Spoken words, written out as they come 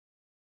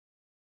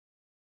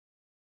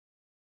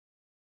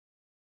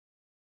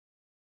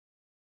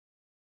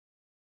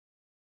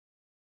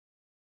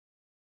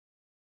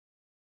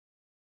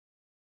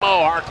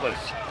Harkless.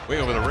 Way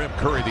over the rim,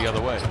 Curry the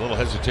other way. A little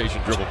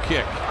hesitation, dribble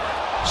kick.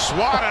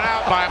 Swatted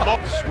out by Mo.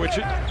 Switch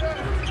it.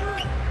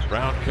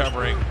 Brown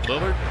covering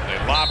Lillard.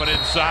 They lob it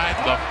inside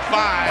the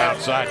 5.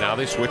 Outside now,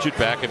 they switch it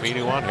back and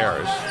meeting on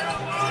Harris.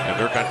 And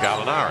they're on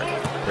Gallinari.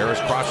 Harris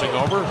crossing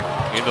over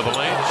into the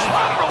lane.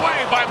 Swatted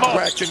away by Mo.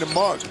 Back in the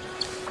mug.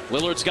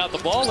 Lillard's got the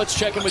ball. Let's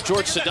check in with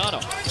George Sedano.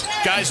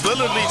 Guys,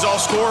 Lillard leads all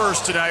scorers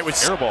tonight with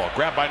air ball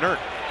grabbed by Nurk.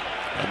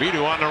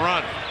 Amidu on the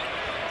run.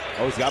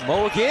 Oh, he's got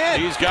Mo again.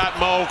 He's got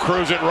Mo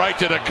cruising right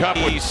to the cup.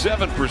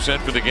 7%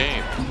 for the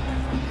game.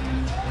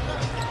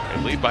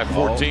 They lead by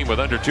 14 with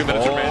under 2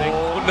 minutes remaining.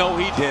 Oh, no,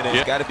 he didn't.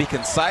 Yeah. Got to be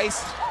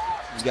concise.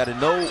 You got to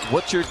know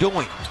what you're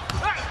doing.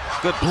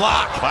 Good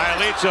block.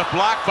 Bielitsa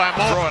blocked by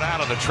Mo. Throw it out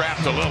of the trap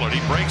to Lillard.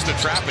 He breaks the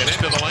trap and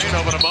into the lane,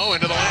 over to Mo,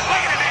 into the lane,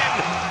 laying it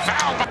in.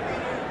 Foul.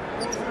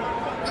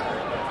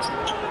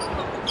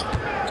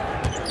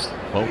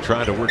 Mo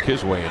trying to work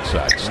his way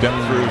inside. Step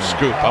through,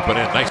 scoop, up and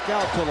in. Nice.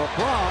 Out to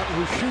LeBron,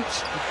 who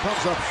shoots and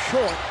comes up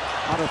short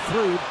on a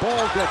 3.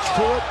 Ball gets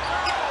to it.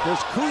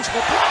 There's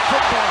Kuzma blocked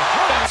from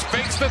behind.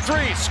 Fakes the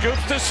 3,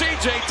 scoops to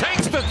CJ,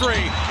 takes the 3,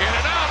 in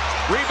and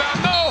out. Rebound,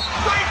 no,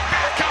 right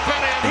back up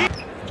and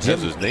in. He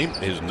says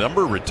his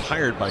number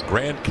retired by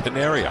Gran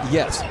Canaria.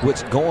 Yes,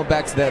 which going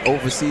back to that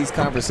overseas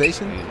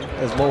conversation,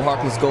 as Mo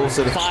Harkless goes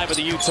to the 5 of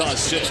the Utah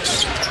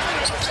 6.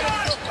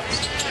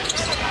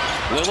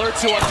 Lillard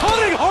to a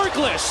cutting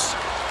Harkless.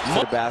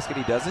 The basket,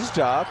 he does his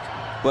job,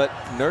 but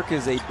Nurk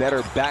is a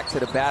better back to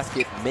the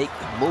basket, make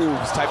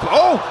moves type of.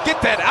 Oh,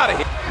 get that out of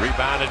here.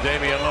 Rebounded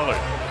Damian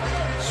Lillard.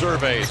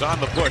 Surveys on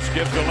the push,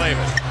 gives to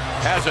Lehman.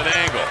 Has an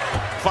angle.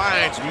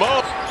 Finds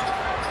Mo.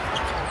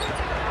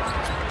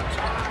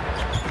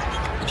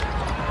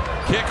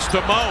 Kicks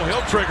to Mo.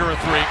 He'll trigger a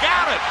 3.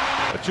 Got it!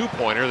 A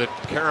 2-pointer that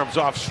caroms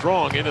off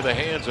strong into the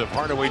hands of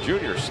Hardaway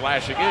Jr.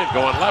 Slashing in,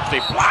 going lefty.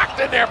 Blocked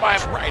in there by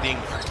riding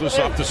this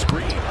off the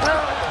screen.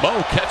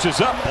 Mo catches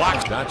up,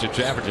 blocks. Doncic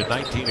averaging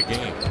 19 a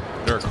game.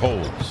 Nurk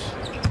holds.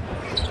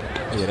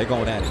 Yeah, they're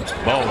going at it.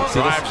 Mo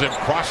drives and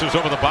crosses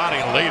over the body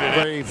and laid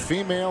it in. A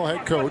female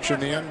head coach in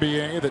the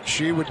NBA that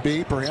she would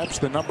be perhaps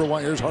the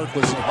 #1. Here's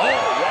Harkless.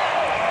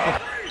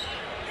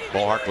 Mo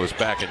Harkless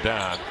backing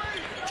down.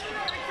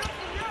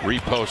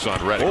 Reposts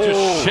on Reddick.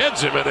 Just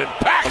sheds him and then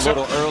packs a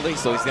little early,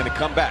 so he's going to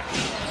come back.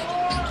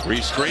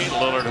 Rescreen,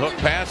 Lillard hook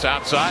pass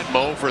outside.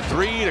 Mo for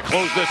 3 to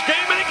close this game,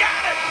 and he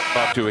got it!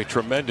 Off to a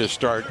tremendous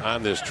start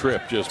on this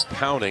trip, just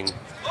pounding.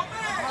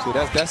 So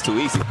that's too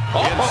easy.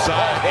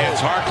 Inside, it's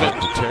Harkless.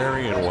 To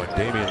Terry and what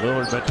Damian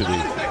Lillard meant to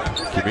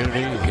the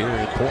community here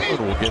in Portland.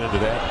 We'll get into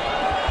that.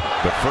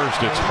 But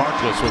first, it's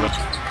Harkless with a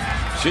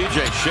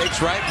CJ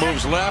shakes right,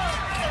 moves left,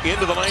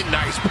 into the lane.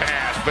 Nice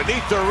pass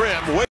beneath the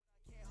rim.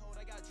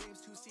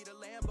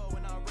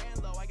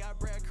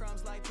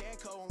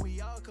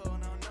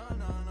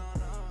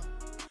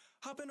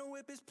 Hop in the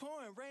whip is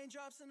pouring,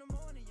 raindrops in the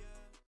morning. Yeah.